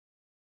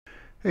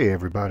Hey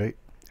everybody.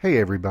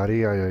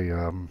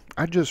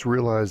 I just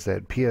realized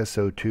that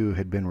PSO2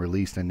 had been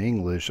released in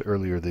English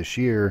earlier this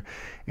year,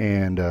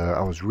 and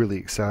I was really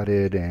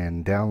excited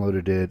and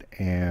downloaded it.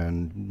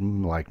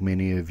 And like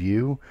many of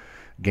you,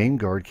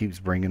 GameGuard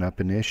keeps bringing up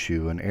an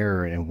issue, an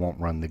error, and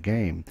won't run the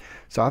game.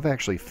 So I've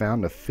actually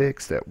found a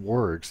fix that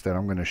works that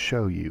I'm going to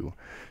show you.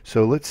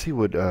 So let's see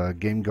what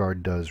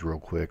GameGuard does real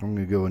quick. I'm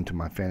going to go into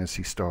my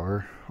Phantasy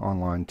Star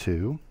Online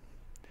 2.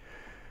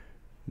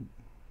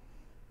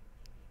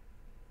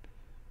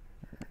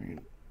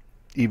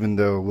 Even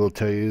though we'll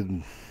tell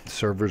you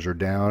servers are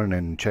down,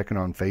 and checking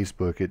on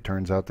Facebook, it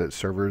turns out that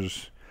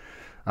servers,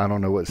 I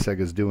don't know what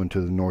Sega's doing to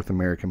the North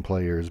American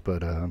players,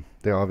 but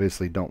they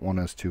obviously don't want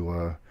us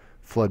to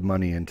flood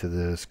money into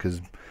this,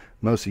 because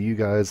most of you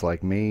guys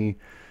like me,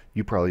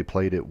 you probably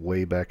played it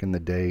way back in the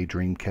day,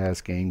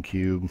 Dreamcast,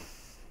 GameCube,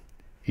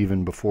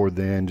 even before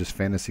then, just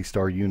Phantasy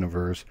Star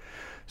Universe.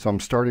 So I'm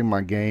starting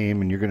my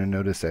game, and you're going to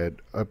notice that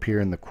up here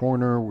in the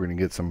corner we're going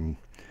to get some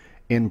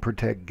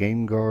NProtect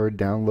GameGuard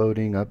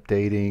downloading,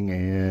 updating,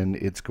 and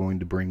it's going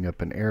to bring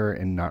up an error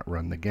and not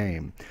run the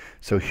game.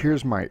 So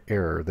here's my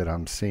error that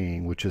I'm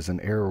seeing, which is an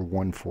error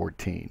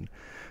 114.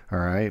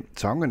 Alright,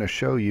 so I'm going to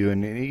show you,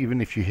 and even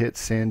if you hit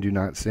send, do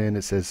not send,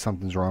 it says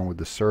something's wrong with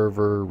the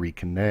server,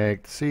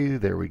 reconnect. See,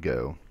 there we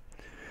go.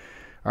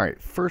 Alright,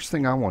 first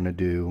thing I want to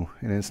do,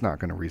 and it's not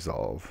going to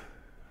resolve.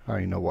 I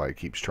already know why it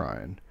keeps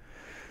trying.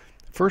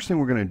 First thing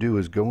we're going to do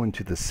is go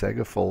into the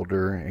Sega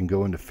folder and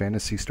go into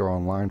Phantasy Star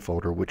Online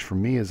folder, which for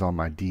me is on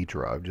my D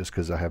drive just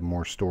because I have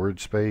more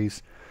storage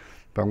space.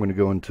 But I'm going to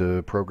go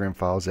into Program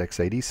Files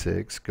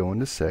x86, go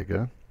into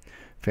Sega,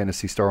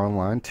 Phantasy Star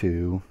Online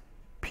 2,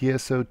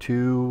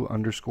 PSO2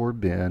 underscore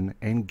bin,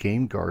 and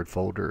GameGuard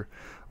folder.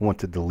 I want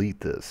to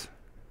delete this.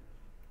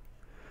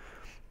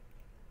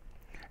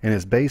 And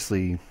it's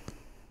basically,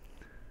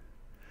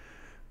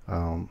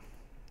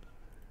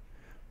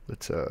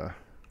 let's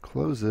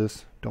close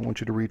this. Don't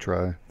want you to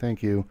retry.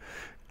 Thank you.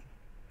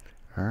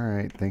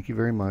 Alright, thank you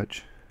very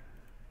much.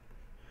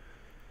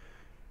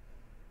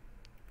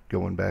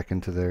 Going back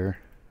into there,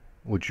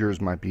 which yours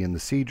might be in the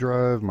C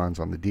drive, mine's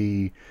on the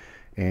D,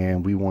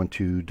 and we want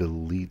to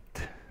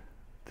delete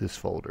this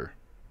folder.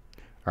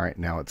 Alright,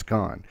 now it's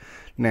gone.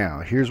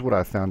 Now, here's what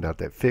I found out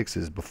that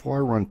fixes. Before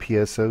I run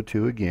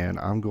PSO2 again,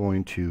 I'm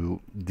going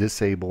to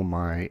disable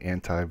my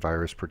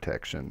antivirus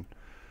protection.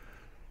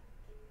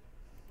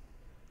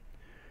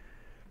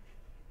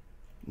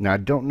 Now, I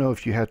don't know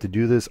if you have to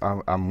do this.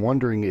 I'm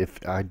wondering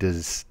if I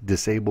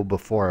disable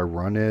before I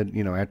run it,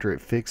 after it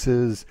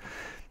fixes,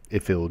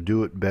 if it'll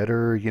do it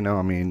better.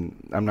 I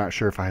mean, I'm not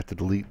sure if I have to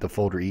delete the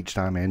folder each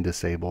time and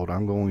disable it.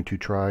 I'm going to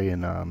try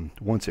and,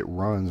 once it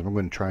runs, I'm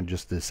going to try and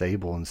just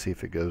disable and see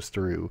if it goes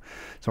through.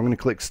 So I'm going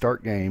to click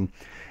Start Game,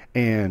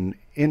 and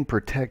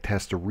NProtect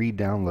has to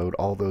re-download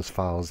all those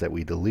files that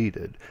we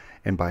deleted.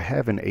 And by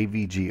having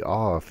AVG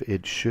off,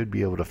 it should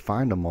be able to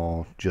find them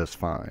all just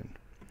fine.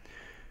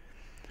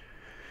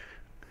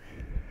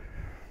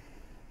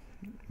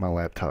 My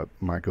laptop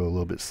might go a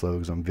little bit slow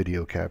because I'm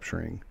video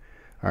capturing.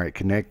 Alright,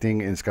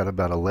 connecting, and it's got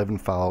about 11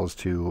 files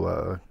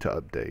to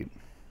update.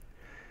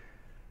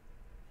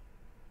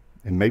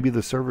 And maybe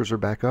the servers are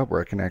back up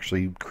where I can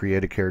actually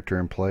create a character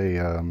and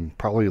play.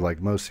 Probably like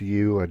most of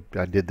you,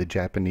 I did the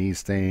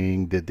Japanese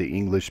thing, did the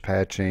English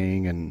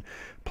patching, and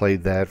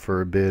played that for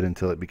a bit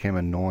until it became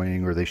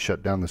annoying, or they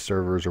shut down the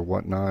servers or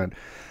whatnot.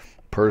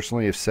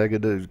 Personally, if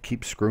Sega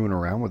keeps screwing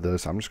around with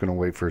us, I'm just going to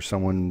wait for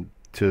someone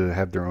to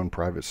have their own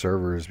private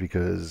servers,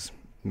 because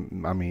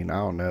I mean, I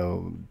don't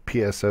know,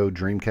 PSO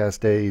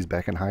Dreamcast days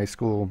back in high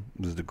school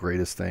was the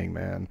greatest thing,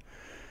 man.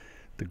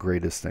 The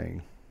greatest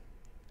thing.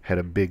 Had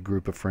a big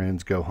group of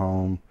friends, go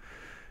home,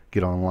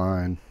 get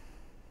online.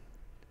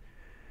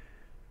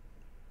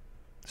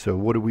 So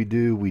what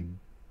do? We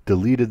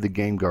deleted the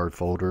GameGuard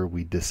folder,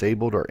 we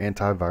disabled our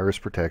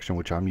antivirus protection,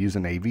 which I'm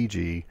using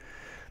AVG,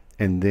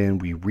 and then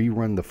we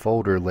rerun the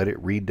folder, let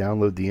it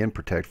re-download the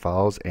NProtect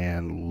files,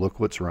 and look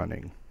what's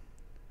running.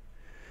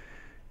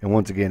 And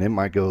once again, it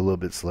might go a little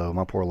bit slow.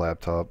 My poor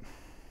laptop.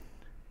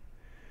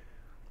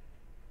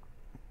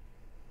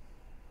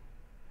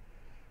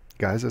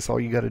 Guys, that's all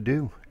you got to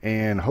do.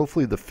 And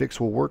hopefully the fix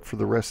will work for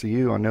the rest of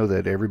you. I know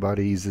that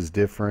everybody's is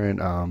different.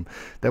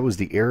 That was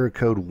the error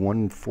code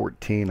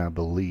 114, I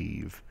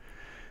believe.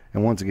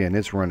 And once again,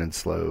 it's running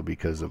slow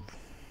because of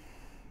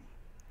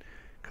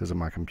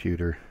my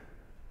computer.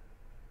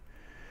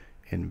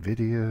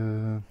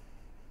 NVIDIA.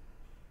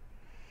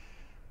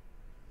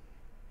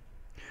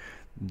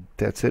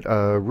 That's it.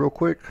 Real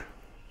quick,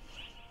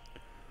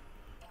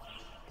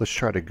 let's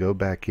try to go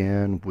back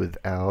in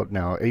without,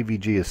 now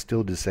AVG is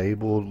still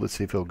disabled. Let's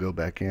see if it'll go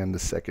back in the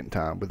second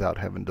time without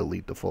having to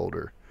delete the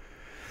folder.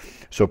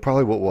 So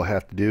probably what we'll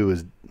have to do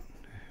is,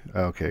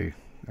 okay,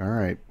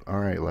 alright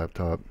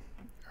laptop,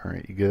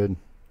 alright, you good?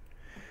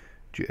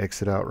 Did you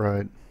exit out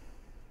right?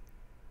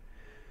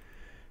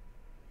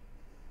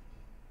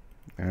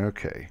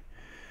 Okay.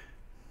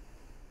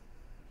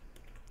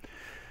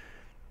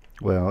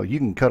 Well, you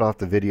can cut off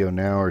the video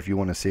now, or if you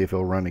want to see if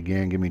it'll run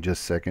again, give me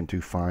just a second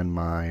to find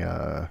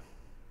my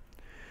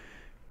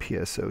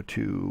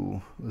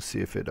PSO2. Let's see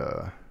if it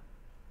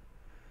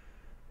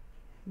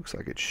looks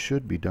like it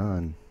should be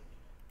done.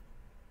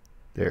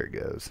 There it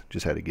goes.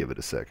 Just had to give it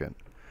a second.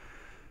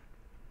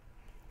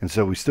 And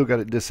so we still got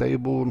it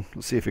disabled.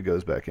 Let's see if it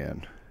goes back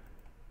in.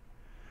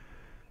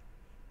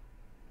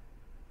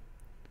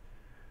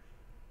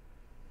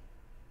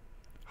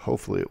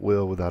 Hopefully it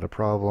will without a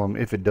problem.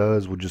 If it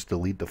does, we'll just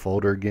delete the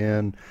folder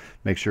again.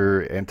 Make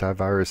sure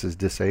antivirus is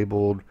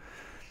disabled.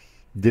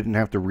 Didn't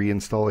have to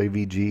reinstall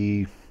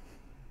AVG.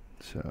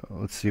 So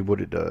let's see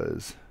what it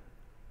does.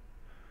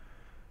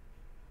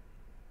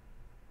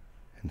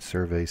 And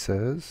survey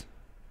says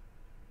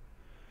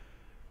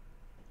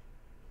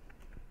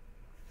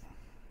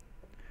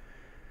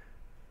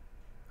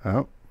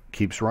oh,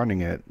 keeps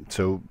running it.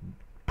 So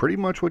pretty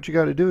much what you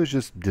got to do is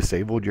just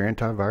disable your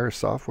antivirus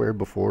software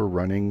before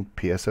running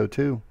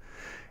PSO2.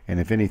 And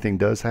if anything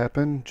does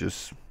happen,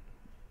 just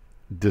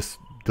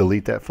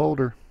delete that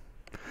folder.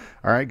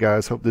 Alright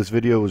guys, hope this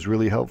video was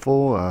really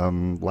helpful.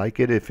 Like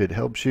it if it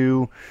helps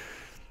you.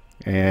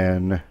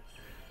 And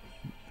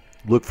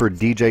look for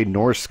DJ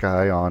North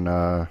Sky on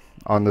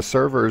the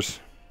servers.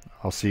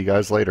 I'll see you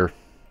guys later.